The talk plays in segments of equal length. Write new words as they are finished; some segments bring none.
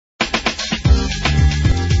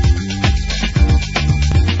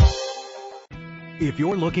If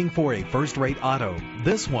you're looking for a first-rate auto,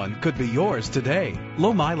 this one could be yours today.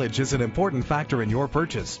 Low mileage is an important factor in your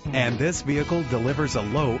purchase, and this vehicle delivers a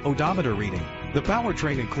low odometer reading. The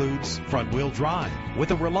powertrain includes front-wheel drive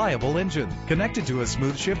with a reliable engine connected to a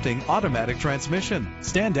smooth shifting automatic transmission.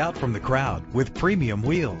 Stand out from the crowd with premium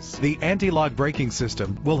wheels. The anti-lock braking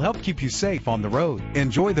system will help keep you safe on the road.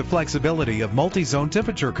 Enjoy the flexibility of multi-zone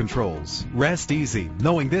temperature controls. Rest easy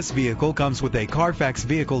knowing this vehicle comes with a Carfax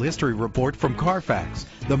Vehicle History Report from Carfax,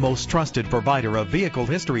 the most trusted provider of vehicle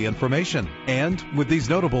history information. And with these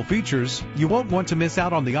notable features, you won't want to miss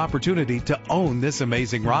out on the opportunity to own this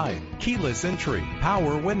amazing ride. Keyless entry,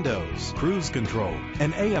 power windows, cruise control,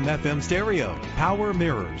 an AM/FM stereo, power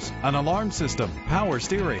mirrors, an alarm system, power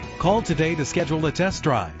steering. Call today to schedule a test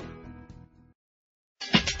drive.